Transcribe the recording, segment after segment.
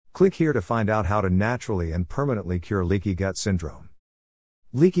Click here to find out how to naturally and permanently cure leaky gut syndrome.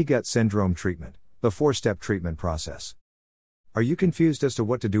 Leaky gut syndrome treatment, the 4-step treatment process. Are you confused as to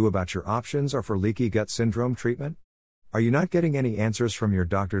what to do about your options or for leaky gut syndrome treatment? Are you not getting any answers from your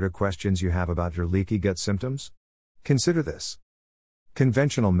doctor to questions you have about your leaky gut symptoms? Consider this.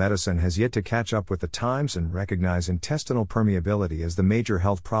 Conventional medicine has yet to catch up with the times and recognize intestinal permeability as the major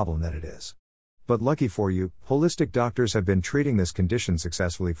health problem that it is. But lucky for you, holistic doctors have been treating this condition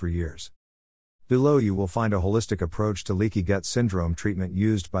successfully for years. Below you will find a holistic approach to leaky gut syndrome treatment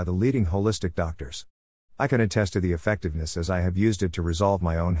used by the leading holistic doctors. I can attest to the effectiveness as I have used it to resolve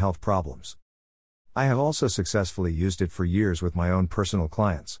my own health problems. I have also successfully used it for years with my own personal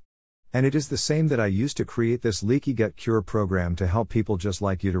clients. And it is the same that I used to create this leaky gut cure program to help people just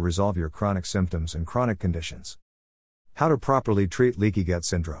like you to resolve your chronic symptoms and chronic conditions. How to properly treat leaky gut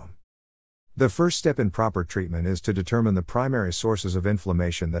syndrome. The first step in proper treatment is to determine the primary sources of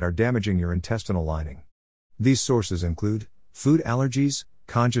inflammation that are damaging your intestinal lining. These sources include food allergies,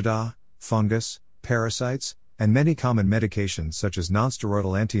 candida, fungus, parasites, and many common medications such as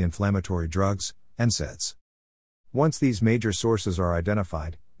nonsteroidal anti-inflammatory drugs, NSAIDs. Once these major sources are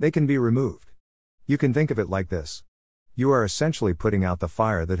identified, they can be removed. You can think of it like this. You are essentially putting out the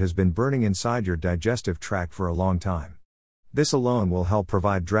fire that has been burning inside your digestive tract for a long time. This alone will help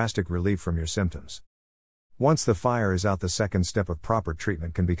provide drastic relief from your symptoms. Once the fire is out, the second step of proper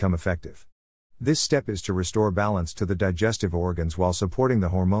treatment can become effective. This step is to restore balance to the digestive organs while supporting the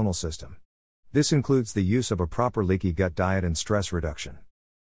hormonal system. This includes the use of a proper leaky gut diet and stress reduction.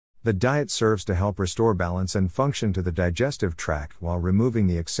 The diet serves to help restore balance and function to the digestive tract while removing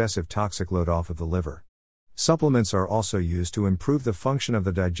the excessive toxic load off of the liver. Supplements are also used to improve the function of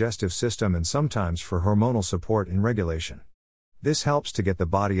the digestive system and sometimes for hormonal support and regulation. This helps to get the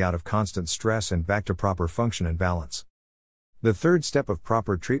body out of constant stress and back to proper function and balance. The third step of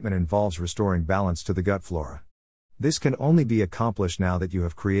proper treatment involves restoring balance to the gut flora. This can only be accomplished now that you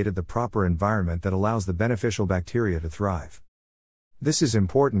have created the proper environment that allows the beneficial bacteria to thrive. This is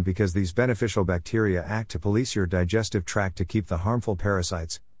important because these beneficial bacteria act to police your digestive tract to keep the harmful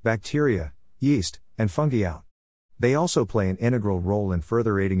parasites, bacteria, yeast, and fungi out. They also play an integral role in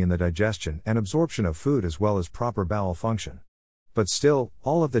further aiding in the digestion and absorption of food as well as proper bowel function. But still,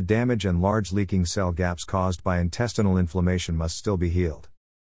 all of the damage and large leaking cell gaps caused by intestinal inflammation must still be healed.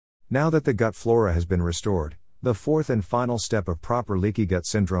 Now that the gut flora has been restored, the fourth and final step of proper leaky gut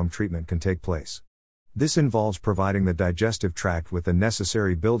syndrome treatment can take place. This involves providing the digestive tract with the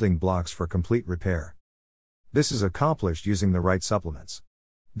necessary building blocks for complete repair. This is accomplished using the right supplements.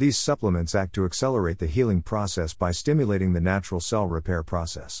 These supplements act to accelerate the healing process by stimulating the natural cell repair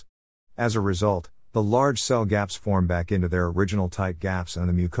process. As a result, the large cell gaps form back into their original tight gaps and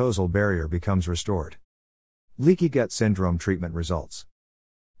the mucosal barrier becomes restored. Leaky gut syndrome treatment results.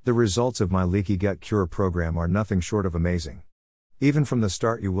 The results of my leaky gut cure program are nothing short of amazing. Even from the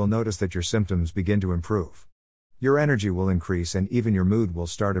start, you will notice that your symptoms begin to improve. Your energy will increase and even your mood will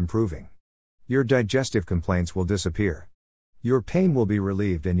start improving. Your digestive complaints will disappear. Your pain will be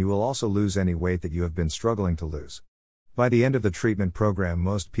relieved and you will also lose any weight that you have been struggling to lose. By the end of the treatment program,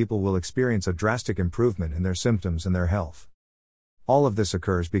 most people will experience a drastic improvement in their symptoms and their health. All of this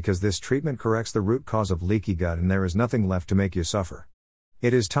occurs because this treatment corrects the root cause of leaky gut and there is nothing left to make you suffer.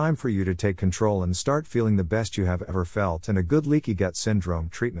 It is time for you to take control and start feeling the best you have ever felt, and a good leaky gut syndrome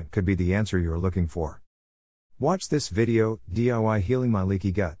treatment could be the answer you are looking for. Watch this video, DIY Healing My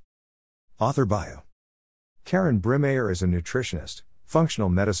Leaky Gut. Author Bio. Karen Brimayer is a nutritionist, functional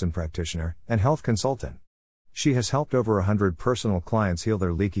medicine practitioner, and health consultant. She has helped over 100 personal clients heal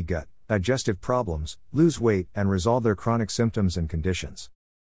their leaky gut, digestive problems, lose weight, and resolve their chronic symptoms and conditions.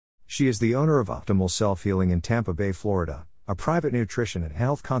 She is the owner of Optimal Self-Healing in Tampa Bay, Florida, a private nutrition and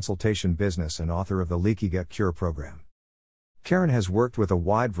health consultation business, and author of the Leaky Gut Cure program. Karen has worked with a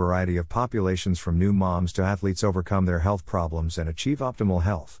wide variety of populations from new moms to athletes overcome their health problems and achieve optimal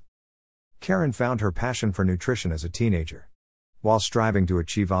health. Karen found her passion for nutrition as a teenager. While striving to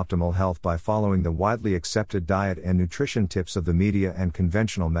achieve optimal health by following the widely accepted diet and nutrition tips of the media and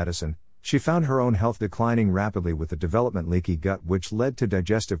conventional medicine, she found her own health declining rapidly with the development leaky gut, which led to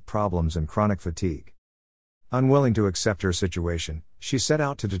digestive problems and chronic fatigue. Unwilling to accept her situation, she set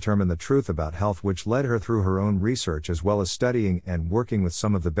out to determine the truth about health, which led her through her own research as well as studying and working with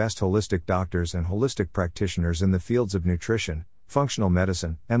some of the best holistic doctors and holistic practitioners in the fields of nutrition, functional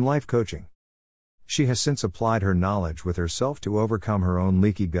medicine, and life coaching. She has since applied her knowledge with herself to overcome her own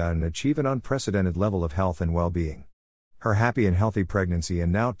leaky gut and achieve an unprecedented level of health and well-being. Her happy and healthy pregnancy and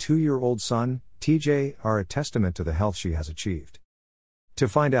now 2-year-old son, TJ, are a testament to the health she has achieved. To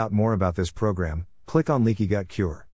find out more about this program, click on Leaky Gut Cure.